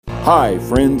Hi,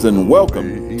 friends, and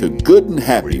welcome to Good and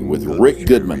Happy with Rick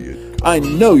Goodman. I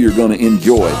know you're going to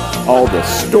enjoy all the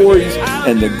stories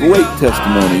and the great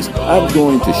testimonies I'm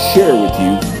going to share with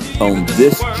you on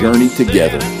this journey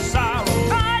together.